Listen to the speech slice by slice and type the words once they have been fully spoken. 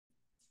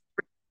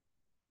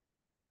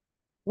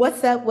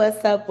What's up?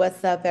 What's up?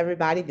 What's up,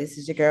 everybody? This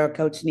is your girl,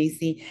 Coach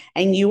Nisi,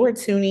 and you are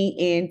tuning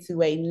in to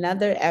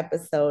another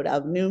episode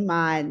of New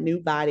Mind, New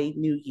Body,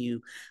 New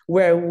You,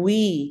 where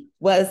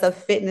it's a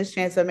fitness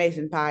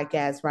transformation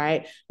podcast,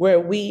 right? Where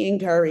we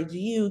encourage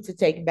you to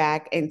take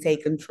back and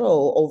take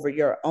control over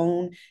your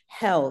own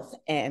health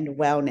and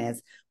wellness.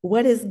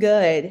 What is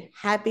good?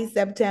 Happy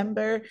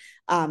September.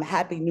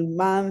 Happy new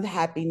month.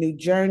 Happy new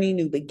journey,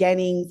 new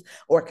beginnings,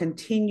 or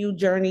continued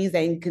journeys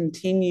and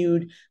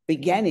continued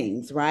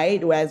beginnings,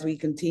 right? As we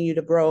continue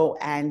to grow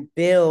and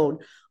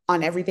build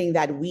on everything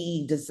that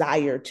we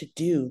desire to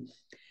do.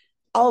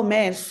 Oh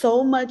man,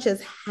 so much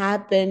has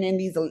happened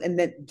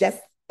just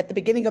at the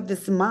beginning of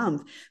this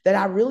month that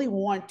I really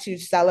want to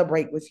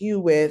celebrate with you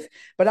with,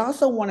 but I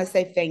also want to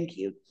say thank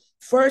you.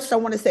 First, I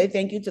want to say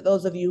thank you to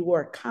those of you who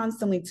are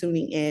constantly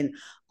tuning in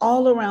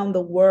all around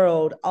the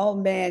world. Oh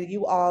man,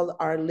 you all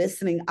are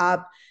listening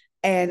up.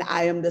 And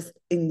I am just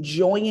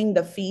enjoying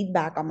the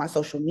feedback on my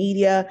social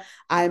media.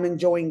 I am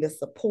enjoying the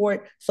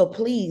support. So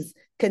please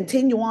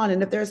continue on.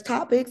 And if there's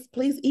topics,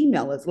 please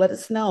email us. Let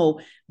us know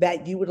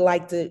that you would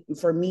like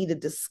for me to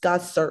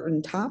discuss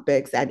certain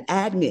topics at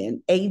admin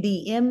at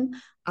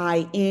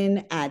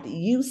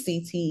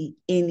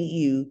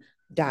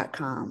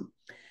uctnu.com.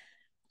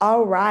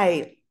 All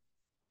right.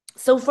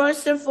 So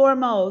first and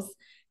foremost,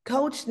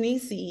 Coach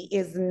Nisi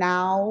is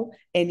now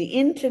an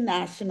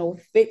international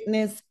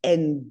fitness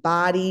and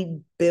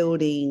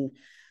bodybuilding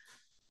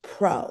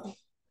pro.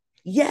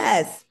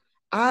 Yes,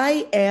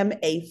 I am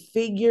a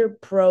figure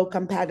pro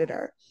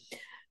competitor.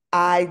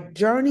 I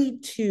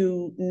journeyed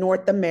to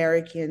North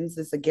Americans.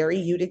 It's a Gary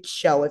Udit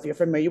show. If you're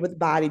familiar with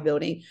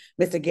bodybuilding,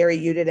 Mr. Gary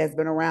Udit has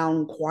been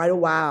around quite a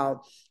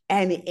while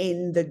and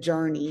in the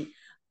journey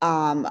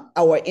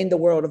or in the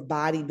world of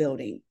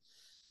bodybuilding.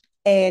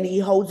 And he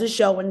holds a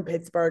show in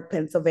Pittsburgh,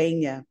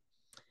 Pennsylvania.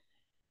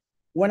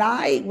 When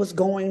I was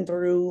going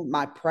through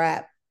my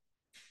prep,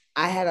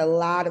 I had a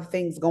lot of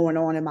things going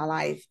on in my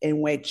life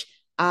in which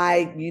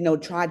I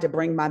tried to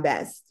bring my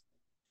best,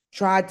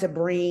 tried to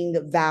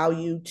bring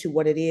value to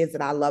what it is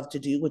that I love to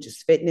do, which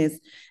is fitness,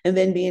 and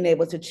then being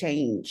able to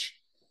change.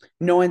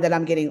 Knowing that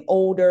I'm getting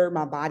older,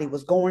 my body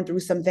was going through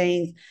some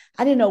things.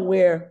 I didn't know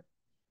where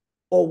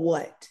or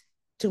what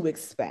to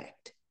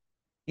expect.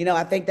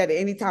 I think that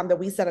anytime that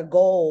we set a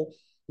goal,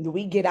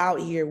 we get out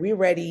here, we're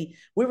ready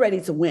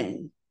to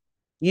win.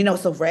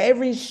 So for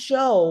every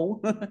show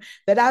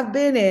that I've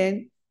been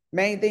in,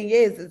 main thing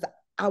is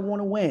I want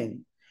to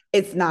win.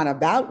 It's not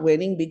about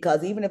winning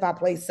because even if I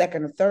play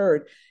second or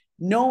third,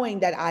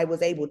 knowing that I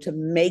was able to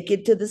make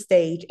it to the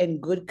stage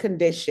in good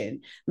condition,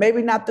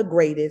 maybe not the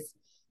greatest,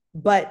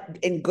 but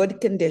in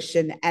good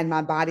condition, and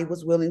my body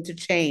was willing to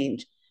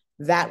change,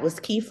 that was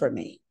key for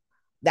me.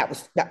 That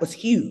was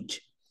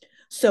huge.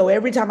 So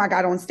every time I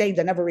got on stage,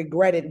 I never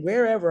regretted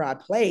wherever I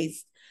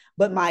placed,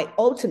 but my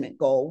ultimate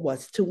goal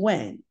was to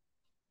win.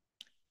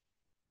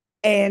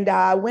 And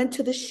I went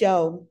to the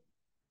show.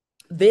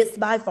 This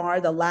by far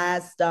the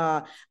last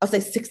I'll say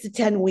 6 to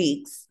 10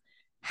 weeks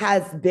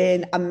has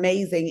been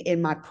amazing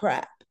in my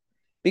prep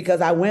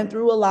because I went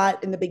through a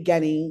lot in the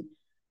beginning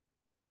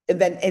and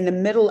then in the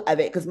middle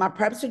of it, because my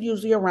preps are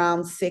usually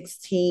around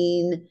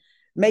 16,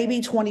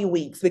 maybe 20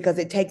 weeks, because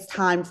it takes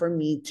time for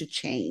me to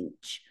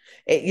change.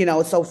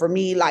 So for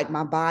me, like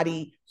my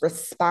body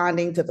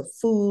responding to the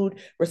food,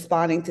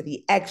 responding to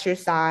the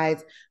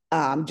exercise,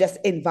 just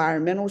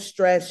environmental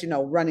stress,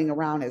 running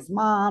around as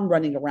mom,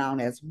 running around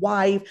as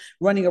wife,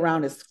 running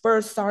around as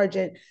first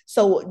sergeant.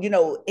 So,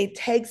 it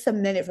takes a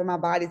minute for my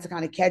body to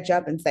kind of catch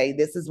up and say,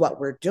 this is what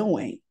we're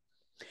doing.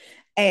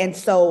 And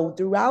so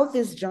throughout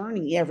this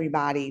journey,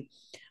 everybody,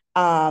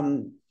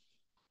 um,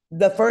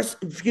 the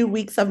first few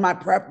weeks of my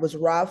prep was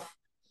rough.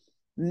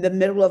 The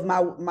middle of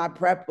my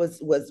prep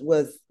was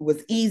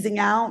easing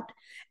out.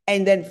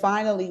 And then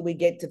finally we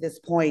get to this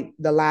point,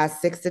 the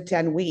last 6 to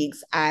 10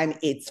 weeks, and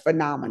it's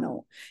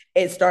phenomenal.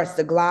 It starts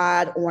to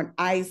glide on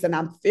ice, and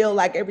I feel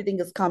like everything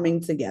is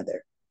coming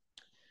together.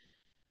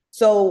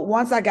 So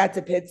once I got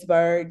to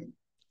Pittsburgh,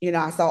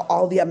 I saw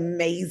all the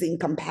amazing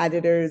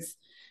competitors.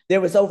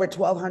 There was over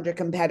 1,200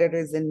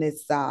 competitors in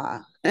this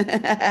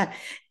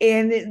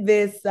in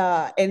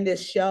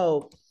this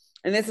show,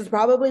 and this is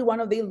probably one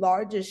of the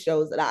largest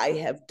shows that I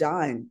have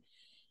done.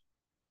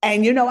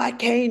 And I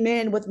came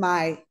in with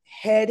my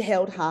head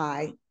held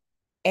high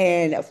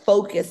and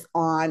focused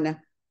on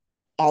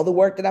all the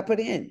work that I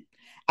put in.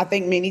 I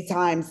think many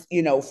times,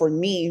 for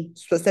me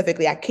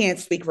specifically, I can't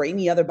speak for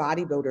any other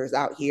bodybuilders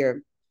out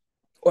here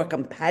or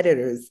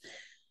competitors.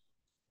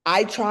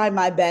 I try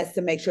my best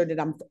to make sure that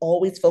I'm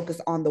always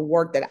focused on the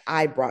work that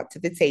I brought to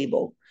the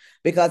table,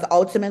 because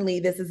ultimately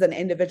this is an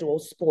individual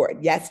sport.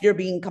 Yes, you're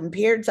being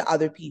compared to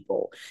other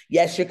people.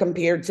 Yes, you're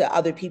compared to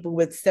other people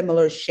with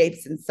similar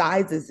shapes and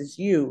sizes as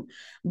you.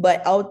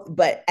 But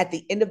at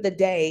the end of the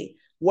day,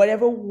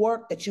 whatever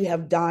work that you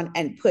have done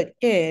and put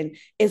in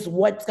is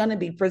what's going to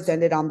be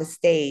presented on the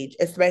stage,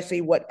 especially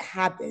what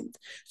happens.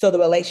 So the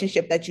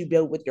relationship that you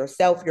build with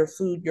yourself, your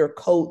food, your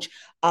coach,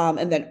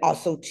 and then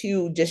also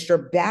too, just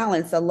your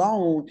balance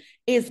alone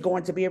is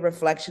going to be a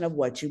reflection of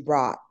what you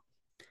brought.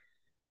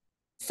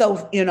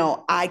 So,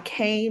 I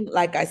came,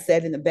 like I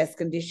said, in the best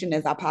condition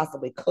as I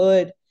possibly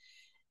could.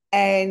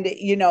 And,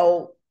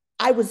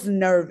 I was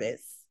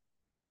nervous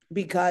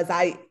because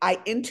I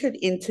entered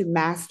into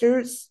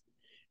masters,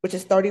 which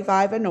is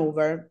 35 and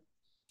over.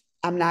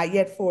 I'm not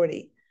yet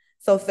 40.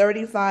 So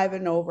 35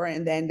 and over,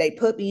 and then they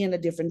put me in a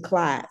different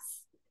class.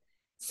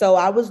 So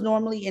I was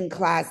normally in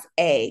class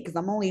A because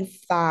I'm only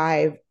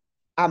five.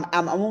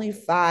 I'm only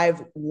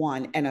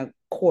 5'1" and a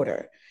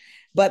quarter.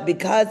 But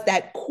because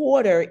that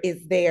quarter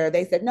is there,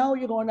 they said, no,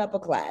 you're going up a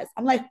class.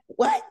 I'm like,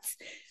 what?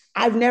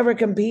 I've never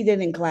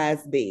competed in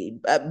class B,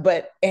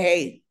 but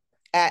hey,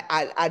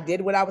 I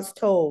did what I was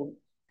told.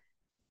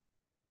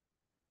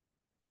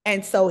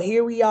 And so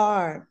here we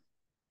are.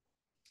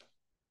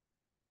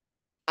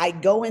 I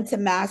go into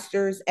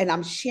masters and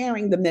I'm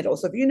sharing the middle.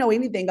 So if you know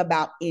anything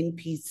about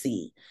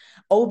NPC,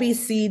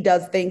 OBC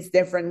does things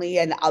differently,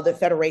 and other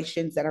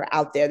federations that are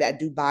out there that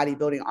do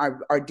bodybuilding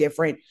are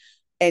different.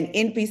 And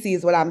NPC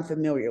is what I'm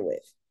familiar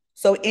with.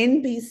 So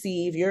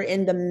NPC, if you're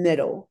in the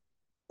middle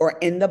or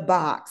in the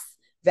box,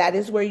 that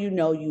is where you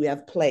know you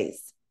have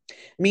place.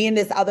 Me and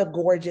this other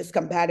gorgeous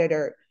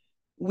competitor,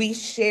 we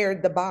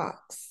shared the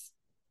box.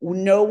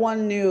 No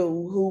one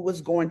knew who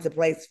was going to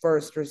place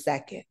first or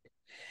second,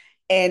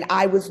 and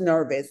I was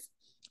nervous.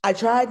 I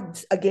tried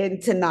again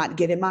to not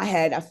get in my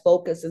head. I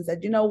focused and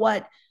said, you know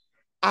what?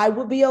 I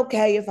would be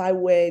okay if I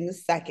win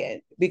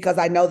second because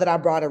I know that I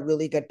brought a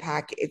really good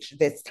package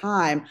this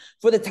time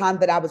for the time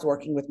that I was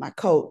working with my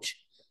coach.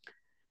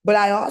 But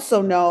I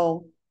also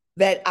know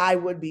that I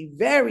would be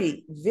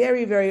very,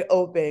 very, very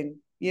open,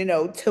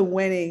 to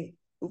winning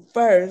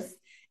first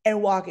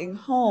and walking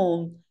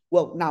home.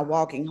 Well, not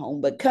walking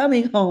home, but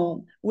coming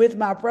home with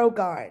my pro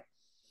card.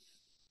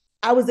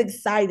 I was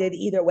excited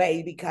either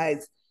way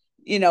because,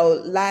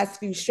 last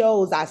few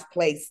shows I've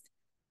placed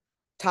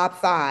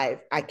top five.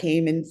 I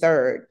came in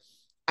third.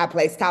 I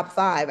placed top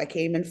five. I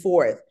came in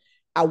fourth.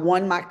 I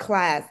won my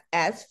class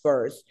as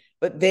first,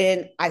 but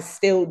then I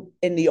still,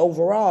 in the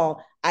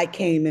overall, I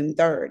came in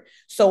third.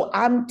 So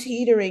I'm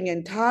teetering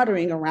and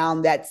tottering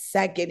around that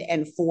second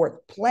and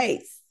fourth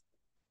place.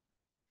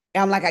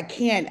 And I'm like, I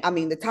can't. I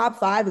mean, the top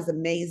five is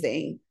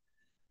amazing.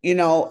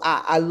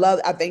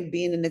 I think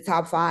being in the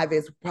top five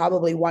is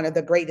probably one of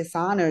the greatest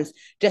honors,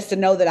 just to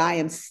know that I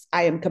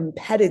am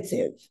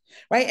competitive,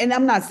 right? And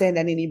I'm not saying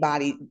that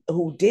anybody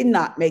who did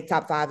not make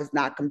top five is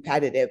not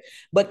competitive,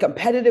 but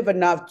competitive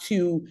enough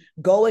to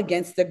go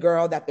against the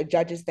girl that the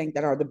judges think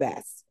that are the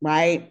best,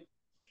 right?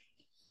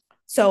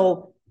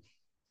 So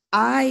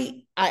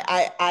I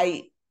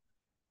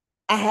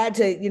had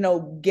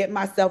to, get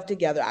myself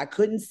together. I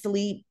couldn't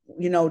sleep,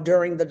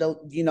 during the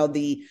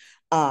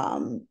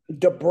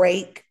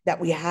break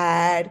that we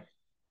had.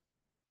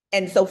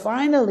 And so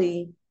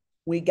finally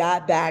we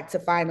got back to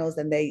finals,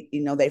 and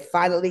they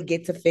finally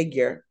get to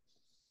figure.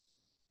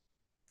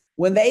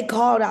 When they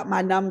called out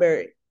my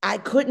number, I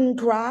couldn't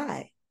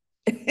cry.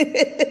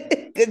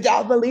 Could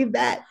y'all believe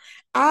that?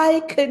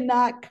 I could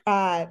not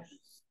cry.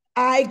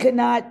 I could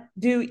not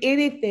do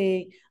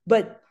anything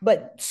but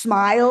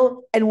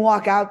smile and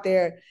walk out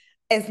there.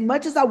 As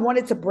much as I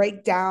wanted to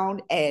break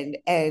down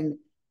and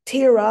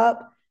tear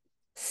up,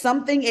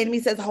 something in me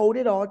says, hold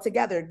it all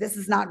together. This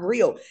is not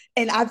real.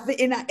 And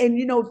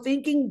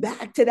thinking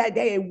back to that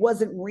day, it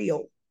wasn't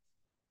real.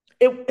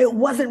 It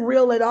wasn't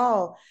real at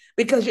all,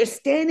 because you're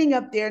standing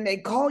up there and they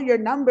call your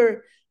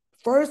number,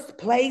 first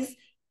place,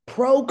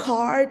 pro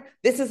card.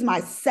 This is my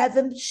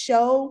seventh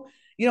show,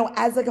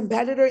 as a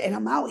competitor, and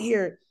I'm out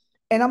here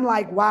and I'm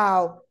like,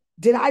 wow,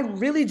 did I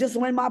really just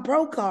win my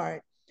pro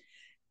card?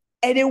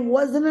 And it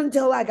wasn't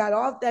until I got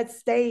off that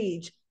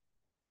stage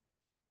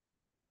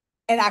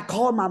and I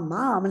called my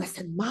mom and I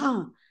said,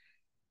 Mom,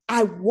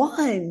 I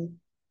won.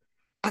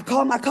 I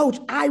called my coach,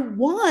 I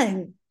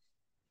won.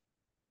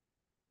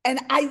 And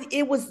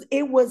it was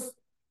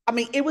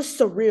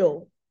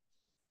surreal.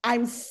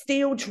 I'm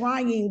still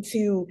trying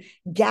to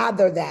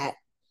gather that.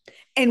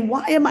 And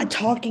why am I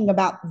talking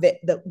about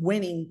the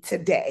winning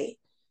today?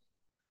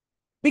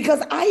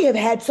 Because I have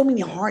had so many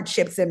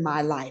hardships in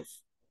my life.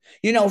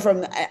 When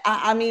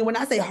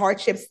I say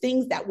hardships,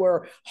 things that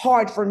were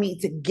hard for me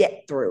to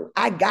get through.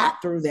 I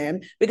got through them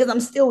because I'm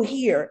still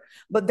here,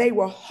 but they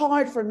were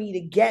hard for me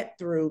to get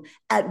through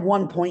at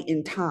one point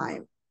in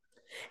time.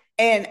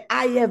 And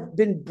I have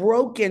been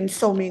broken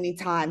so many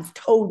times,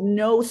 told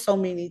no so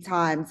many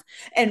times.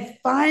 And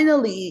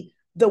finally,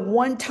 the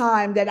one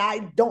time that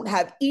I don't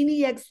have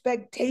any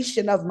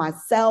expectation of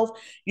myself,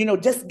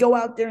 just go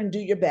out there and do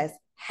your best.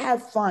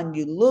 Have fun.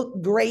 You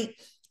look great.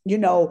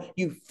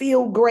 You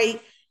feel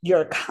great.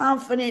 You're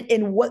confident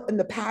in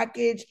the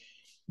package.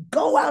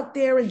 Go out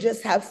there and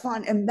just have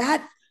fun. And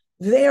that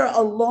there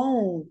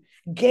alone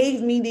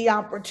gave me the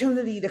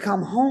opportunity to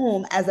come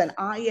home as an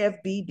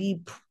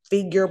IFBB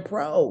figure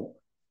pro.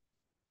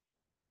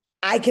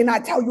 I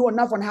cannot tell you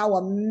enough on how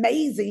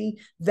amazing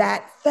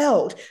that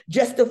felt,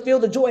 just to feel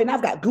the joy. And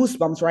I've got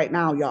goosebumps right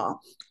now, y'all.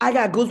 I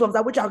got goosebumps.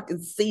 I wish y'all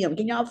can see them.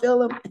 Can y'all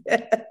feel them?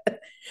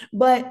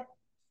 But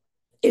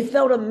it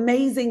felt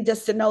amazing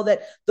just to know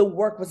that the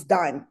work was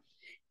done.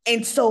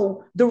 And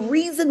so the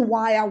reason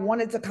why I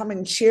wanted to come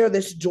and share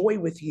this joy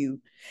with you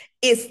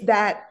is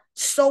that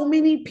so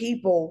many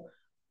people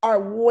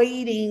are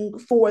waiting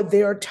for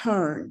their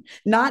turn,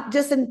 not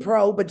just in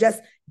pro, but just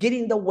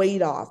getting the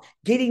weight off,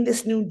 getting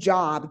this new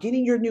job,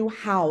 getting your new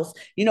house,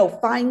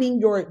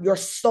 finding your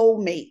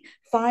soulmate,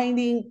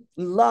 finding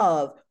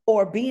love,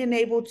 or being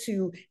able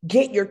to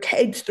get your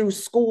kids through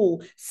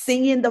school,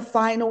 seeing the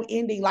final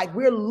ending. Like,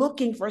 we're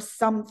looking for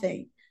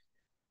something.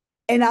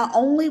 And the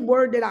only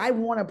word that I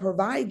want to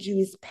provide you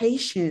is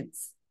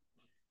patience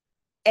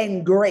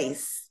and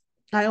grace.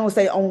 I don't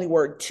say only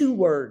word, two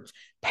words: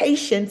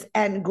 patience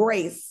and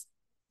grace.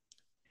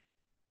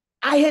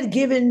 I had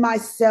given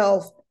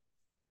myself,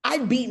 I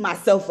beat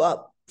myself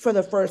up for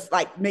the first,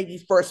 like maybe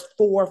first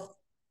four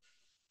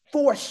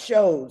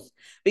shows,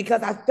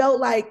 because I felt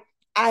like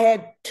I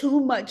had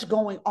too much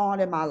going on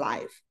in my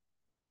life.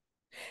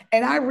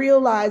 And I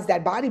realized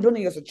that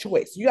bodybuilding is a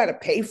choice. You got to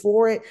pay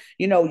for it.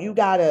 You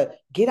got to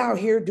get out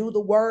here, do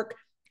the work.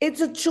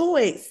 It's a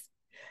choice.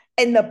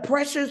 And the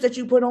pressures that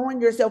you put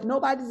on yourself,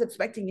 nobody's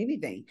expecting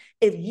anything.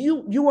 If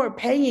you are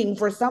paying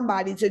for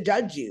somebody to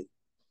judge you,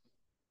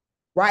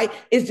 right?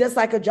 It's just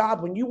like a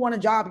job. When you want a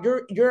job,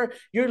 you're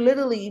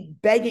literally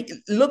begging,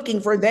 looking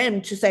for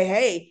them to say,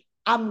 "Hey,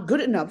 I'm good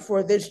enough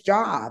for this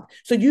job."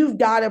 So you've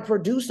got to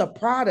produce a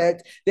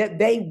product that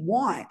they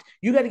want.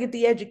 You got to get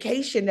the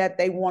education that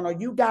they want, or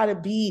you got to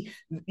be,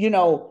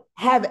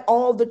 have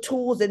all the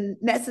tools and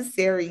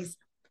necessaries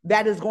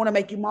that is going to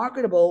make you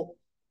marketable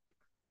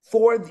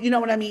for, you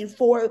know what I mean,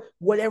 for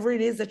whatever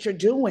it is that you're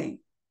doing.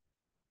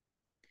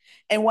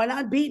 And when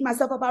I beat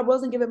myself up, I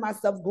wasn't giving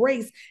myself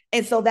grace.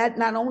 And so that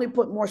not only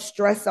put more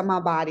stress on my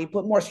body,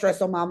 put more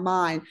stress on my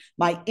mind,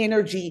 my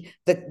energy,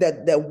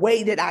 the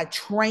way that I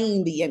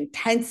trained, the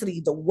intensity,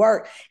 the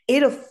work,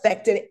 it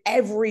affected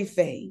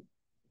everything.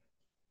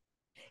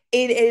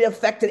 It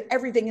affected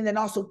everything. And then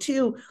also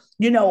too,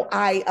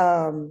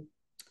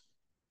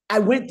 I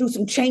went through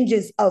some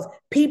changes of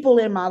people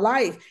in my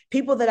life,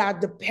 people that I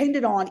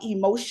depended on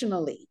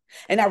emotionally.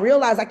 And I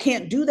realized I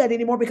can't do that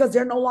anymore because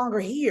they're no longer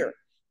here.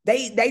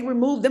 They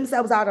removed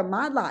themselves out of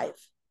my life.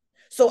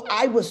 So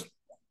I was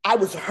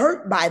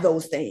hurt by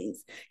those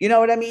things. You know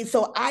what I mean?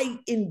 So I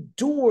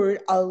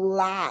endured a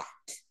lot,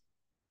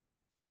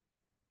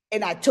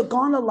 and I took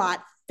on a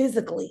lot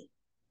physically.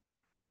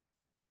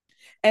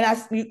 And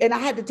I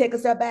had to take a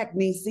step back.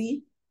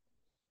 Nisi,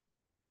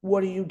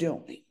 what are you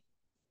doing?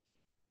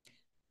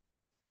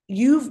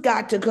 You've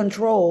got to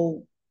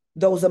control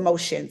those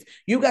emotions.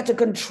 You've got to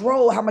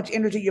control how much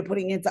energy you're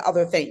putting into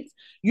other things.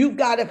 You've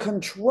got to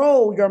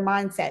control your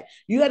mindset.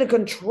 You got to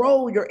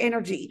control your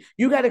energy.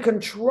 You got to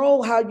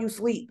control how you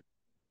sleep,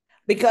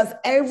 because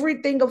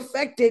everything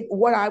affected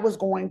what I was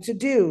going to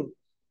do.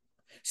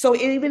 So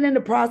even in the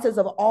process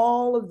of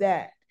all of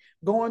that,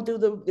 going through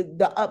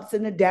the ups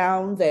and the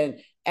downs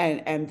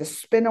and the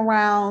spin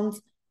arounds,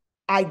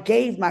 I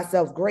gave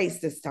myself grace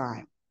this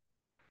time.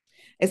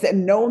 And said,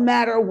 no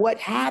matter what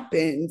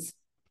happens,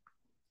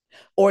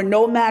 or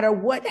no matter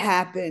what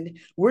happened,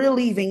 we're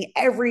leaving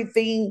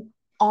everything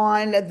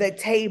on the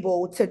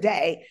table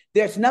today.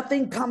 There's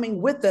nothing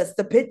coming with us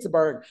to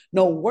Pittsburgh.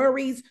 No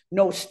worries,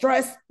 no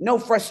stress, no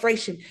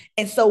frustration.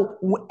 And so,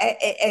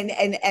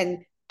 and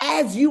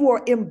as you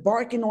are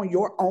embarking on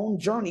your own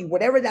journey,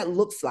 whatever that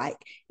looks like,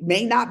 it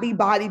may not be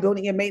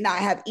bodybuilding, it may not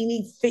have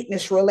any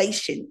fitness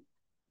relation.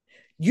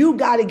 You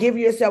got to give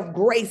yourself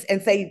grace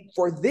and say,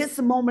 for this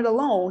moment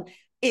alone,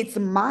 it's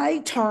my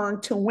turn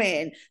to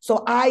win.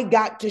 So I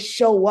got to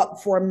show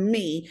up for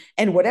me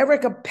in whatever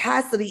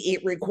capacity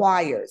it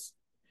requires.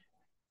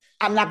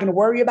 I'm not going to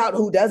worry about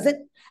who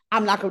doesn't.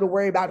 I'm not going to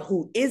worry about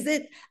who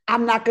isn't.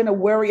 I'm not going to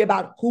worry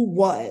about who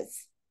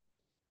was.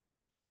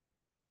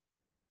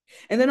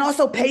 And then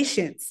also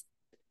patience.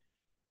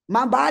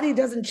 My body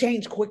doesn't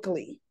change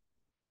quickly.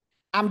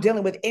 I'm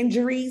dealing with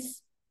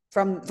injuries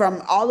from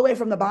all the way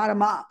from the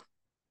bottom up.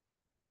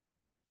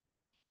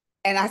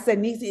 And I said,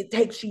 Nisi, it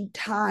takes you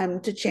time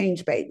to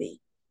change, baby.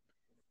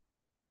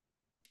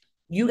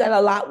 You got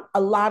a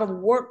lot of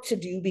work to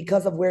do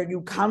because of where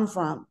you come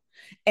from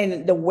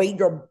and the way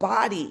your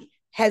body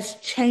has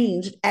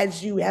changed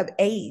as you have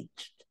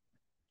aged.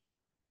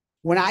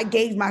 When I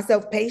gave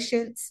myself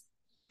patience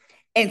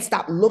and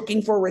stopped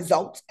looking for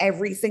results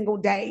every single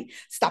day,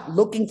 stopped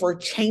looking for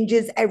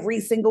changes every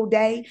single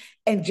day,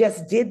 and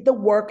just did the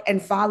work and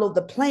followed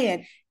the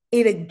plan,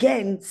 it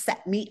again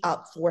set me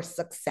up for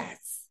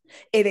success.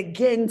 It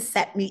again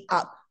set me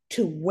up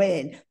to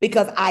win,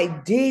 because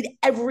I did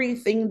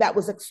everything that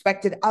was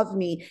expected of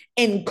me,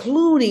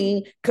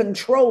 including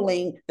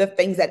controlling the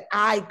things that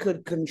I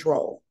could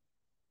control.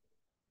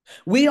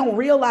 We don't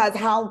realize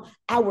how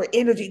our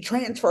energy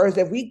transfers.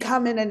 If we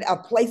come in a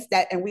place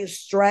that and we're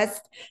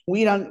stressed,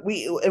 we done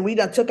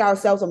took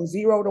ourselves from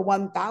 0 to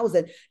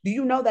 1,000. Do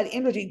you know that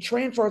energy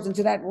transfers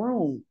into that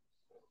room?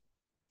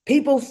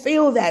 People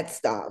feel that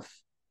stuff.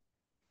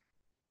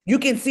 You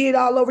can see it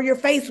all over your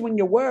face when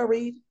you're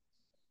worried.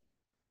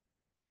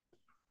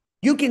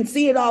 You can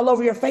see it all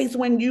over your face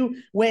when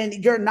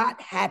you're not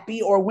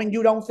happy or when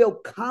you don't feel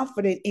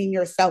confident in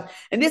yourself.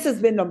 And this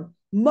has been the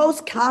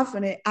most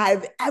confident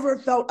I've ever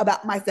felt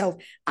about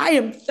myself. I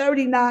am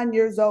 39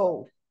 years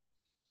old.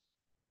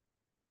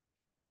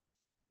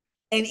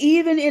 And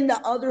even in the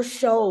other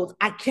shows,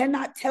 I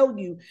cannot tell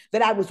you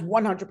that I was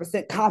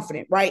 100%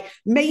 confident, right?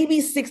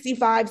 Maybe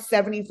 65,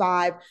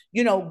 75,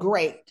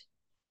 great.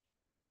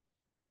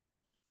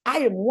 I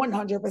am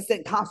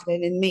 100%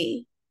 confident in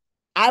me.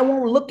 I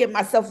won't look at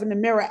myself in the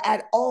mirror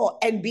at all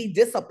and be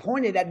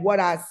disappointed at what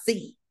I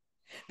see,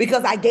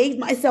 because I gave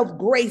myself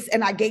grace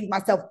and I gave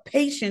myself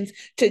patience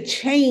to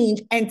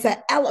change and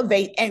to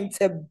elevate and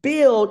to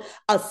build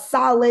a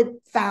solid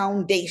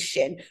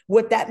foundation.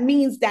 What that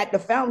means, that the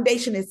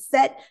foundation is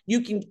set,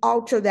 you can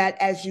alter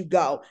that as you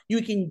go.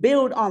 You can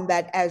build on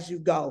that as you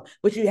go.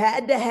 But you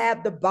had to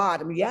have the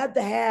bottom. You had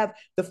to have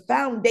the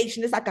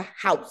foundation. It's like a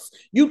house.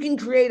 You can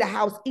create a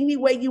house any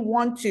way you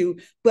want to,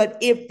 but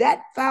if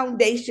that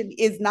foundation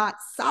is not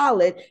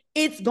solid,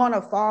 it's going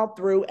to fall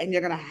through and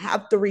you're going to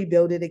have to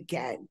rebuild it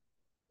again.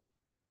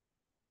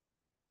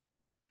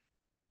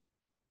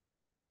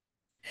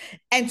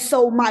 And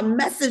so, my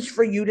message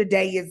for you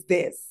today is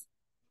this: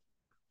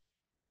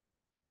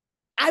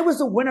 I was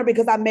a winner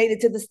because I made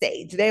it to the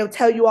stage. They'll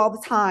tell you all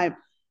the time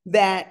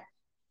that,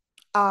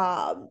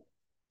 um,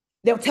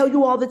 if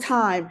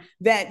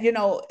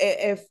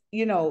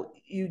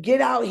you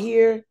get out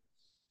here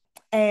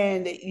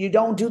and you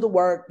don't do the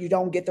work, you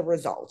don't get the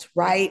result,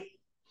 right?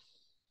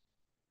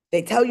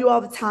 They tell you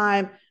all the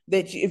time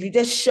that if you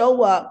just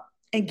show up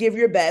and give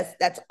your best,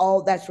 that's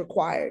all that's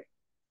required.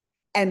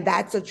 And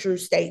that's a true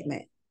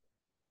statement.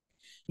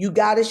 You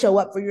got to show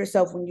up for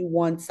yourself when you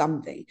want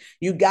something.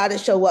 You got to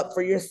show up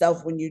for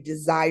yourself when you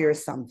desire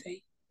something.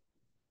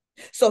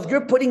 So if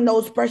you're putting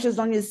those pressures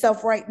on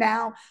yourself right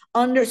now,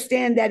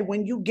 understand that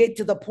when you get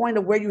to the point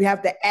of where you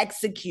have to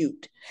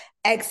execute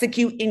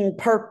in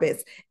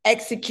purpose,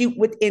 execute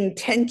with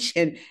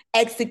intention,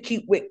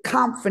 execute with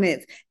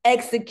confidence,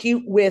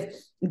 execute with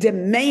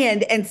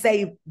demand, and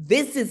say,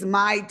 this is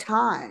my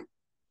time.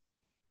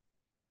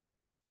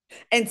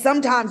 And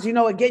sometimes,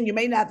 again, you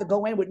may not have to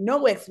go in with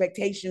no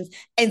expectations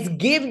and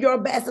give your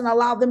best and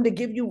allow them to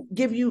give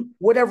you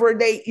whatever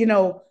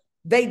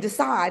they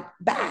decide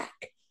back.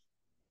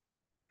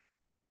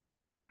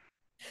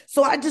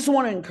 So I just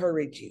want to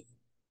encourage you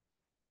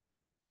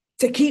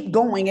to keep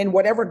going in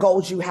whatever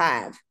goals you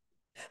have,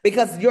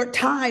 because your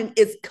time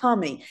is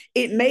coming.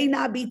 It may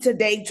not be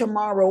today,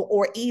 tomorrow,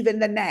 or even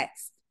the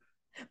next,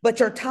 but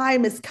your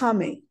time is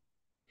coming.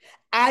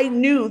 I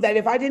knew that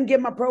if I didn't get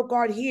my pro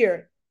card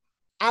here,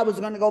 I was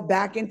going to go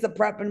back into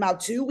prep in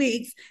about 2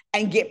 weeks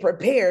and get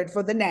prepared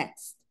for the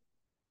next.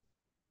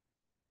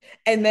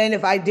 And then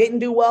if I didn't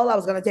do well, I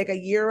was going to take a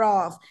year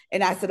off.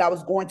 And I said I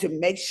was going to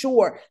make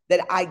sure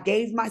that I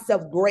gave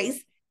myself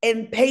grace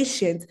and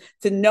patience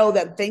to know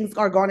that things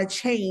are going to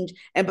change,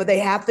 but they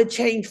have to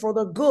change for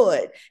the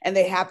good and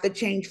they have to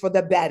change for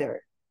the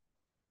better.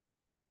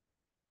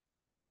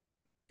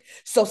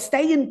 So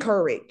stay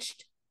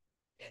encouraged,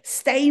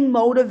 stay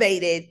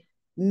motivated,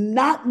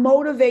 not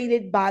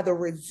motivated by the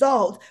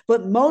results,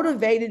 but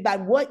motivated by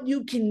what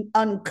you can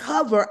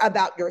uncover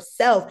about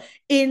yourself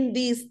in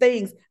these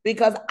things,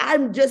 because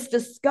I'm just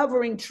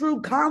discovering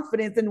true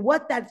confidence and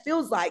what that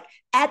feels like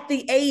at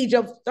the age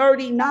of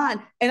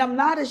 39. And I'm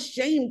not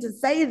ashamed to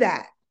say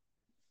that.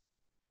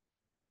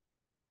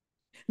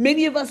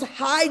 Many of us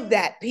hide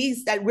that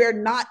piece that we're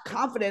not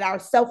confident, our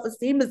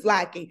self-esteem is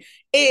lacking.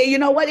 You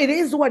know what? It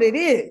is what it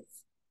is.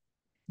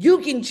 You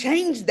can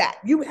change that.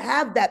 You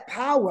have that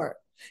power.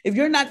 If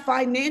you're not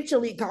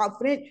financially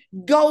confident,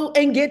 go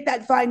and get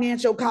that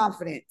financial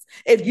confidence.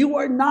 If you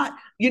are not,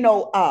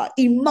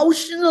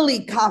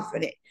 emotionally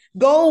confident,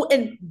 go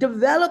and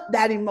develop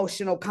that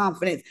emotional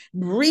confidence,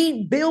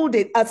 rebuild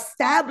it,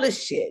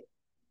 establish it.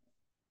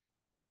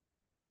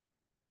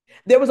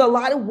 There was a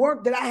lot of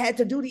work that I had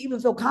to do to even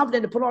feel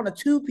confident to put on a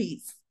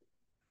two-piece.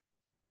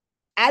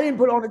 I didn't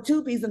put on a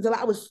two-piece until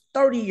I was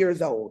 30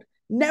 years old.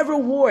 Never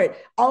wore it.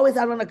 Always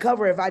out on the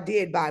cover if I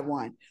did buy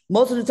one.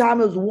 Most of the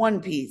time it was one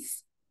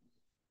piece.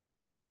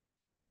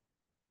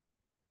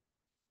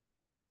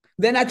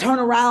 Then I turn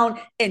around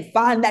and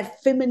find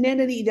that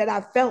femininity that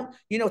I felt,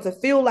 to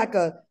feel like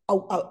a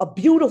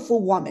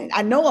beautiful woman.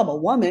 I know I'm a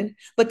woman,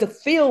 but to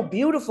feel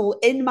beautiful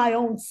in my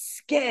own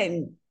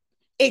skin,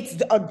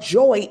 it's a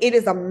joy. It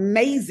is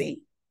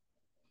amazing.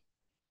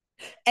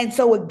 And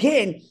so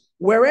again,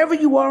 wherever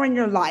you are in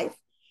your life,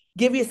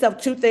 give yourself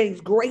two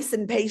things: grace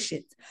and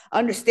patience.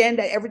 Understand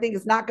that everything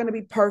is not going to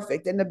be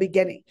perfect in the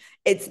beginning.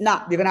 It's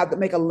not. You're going to have to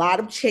make a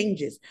lot of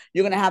changes.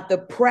 You're going to have to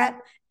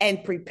prep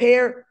and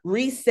prepare,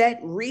 reset,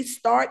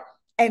 restart,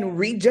 and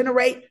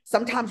regenerate.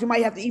 Sometimes you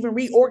might have to even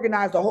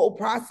reorganize the whole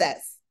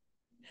process.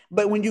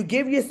 But when you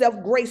give yourself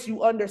grace,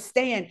 you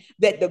understand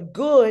that the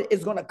good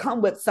is going to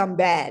come with some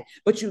bad,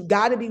 but you've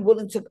got to be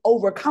willing to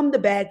overcome the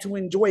bad to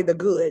enjoy the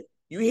good.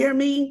 You hear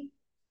me?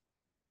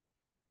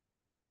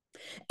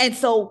 And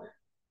so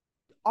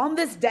on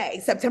this day,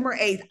 September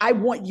 8th, I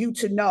want you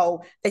to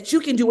know that you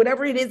can do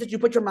whatever it is that you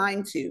put your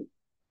mind to.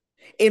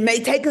 It may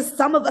take us,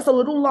 some of us, a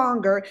little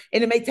longer,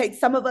 and it may take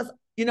some of us,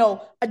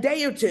 a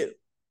day or two.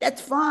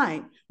 That's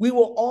fine. We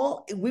were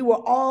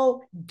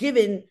all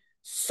given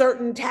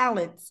certain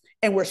talents,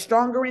 and we're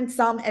stronger in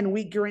some and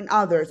weaker in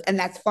others, and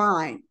that's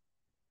fine.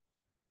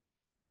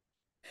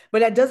 But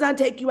that does not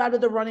take you out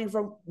of the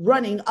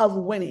running of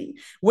winning.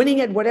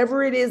 Winning at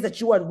whatever it is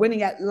that you are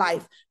winning at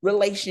life,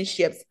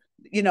 relationships,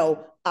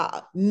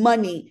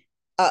 money,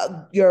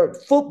 your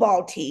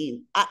football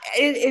team.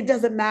 It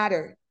doesn't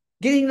matter.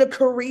 Getting the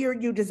career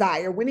you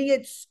desire, winning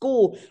at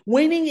school,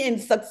 winning in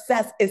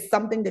success is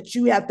something that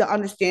you have to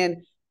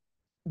understand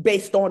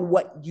based on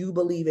what you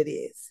believe it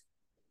is.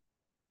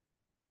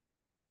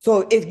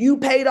 So if you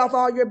paid off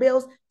all your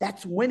bills,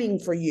 that's winning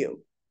for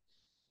you,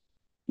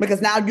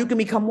 because now you can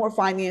become more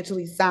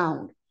financially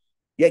sound.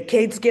 Your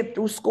kids get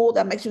through school,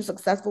 that makes you a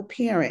successful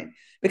parent,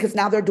 because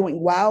now they're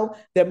doing well,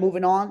 they're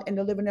moving on, and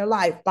they're living their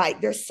life. Like,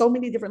 there's so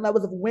many different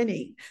levels of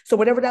winning. So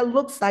whatever that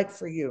looks like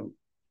for you,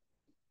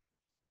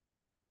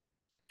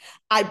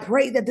 I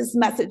pray that this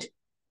message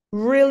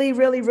really,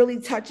 really,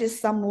 really touches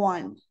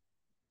someone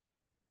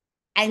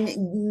and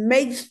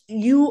makes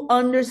you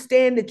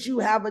understand that you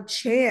have a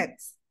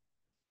chance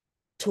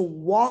to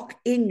walk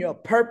in your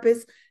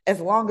purpose as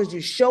long as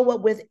you show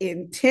up with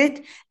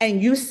intent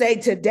and you say,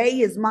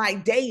 today is my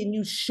day, and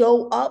you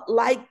show up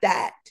like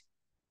that.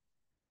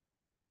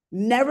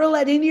 Never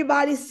let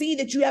anybody see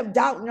that you have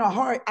doubt in your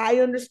heart. I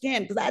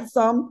understand, because I had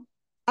some.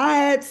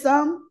 I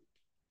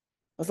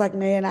was like,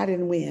 man, I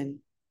didn't win.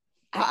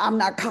 I'm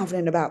not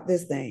confident about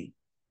this thing.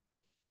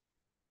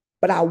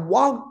 But I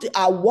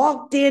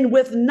walked in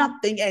with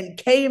nothing and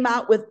came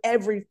out with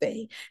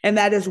everything. And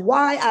that is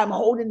why I'm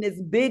holding this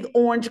big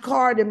orange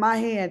card in my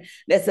hand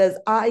that says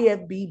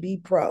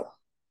IFBB Pro.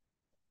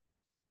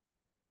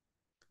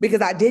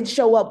 Because I did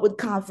show up with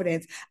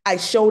confidence. I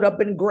showed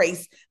up in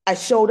grace. I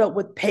showed up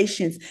with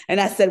patience. And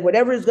I said,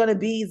 whatever is going to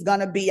be is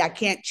going to be. I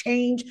can't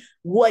change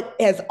what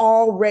has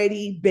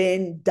already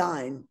been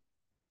done.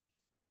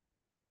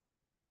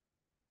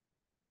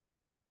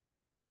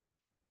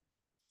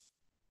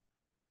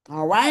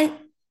 All right.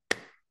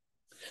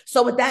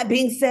 So with that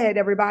being said,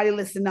 everybody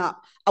listen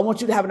up. I want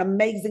you to have an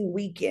amazing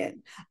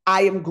weekend.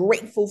 I am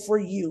grateful for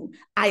you.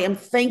 I am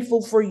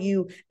thankful for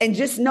you. And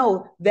just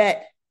know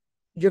that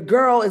your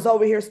girl is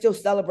over here still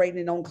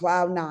celebrating on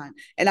cloud nine.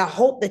 And I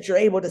hope that you're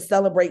able to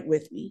celebrate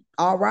with me.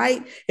 All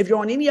right. If you're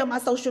on any of my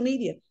social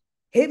media,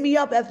 hit me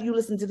up after you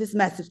listen to this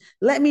message.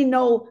 Let me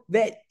know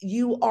that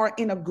you are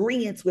in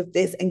agreement with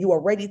this and you are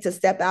ready to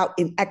step out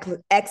in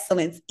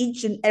excellence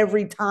each and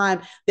every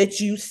time that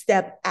you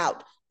step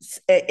out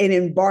and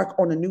embark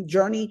on a new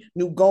journey,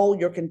 new goal.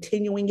 You're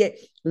continuing it.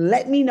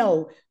 Let me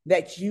know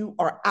that you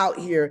are out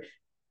here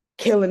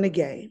killing the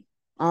game.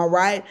 All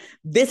right.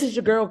 This is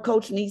your girl,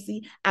 Coach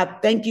Nisi. I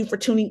thank you for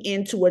tuning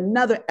in to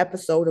another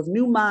episode of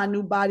New Mind,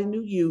 New Body,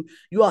 New You.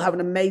 You all have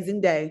an amazing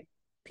day.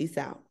 Peace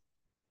out.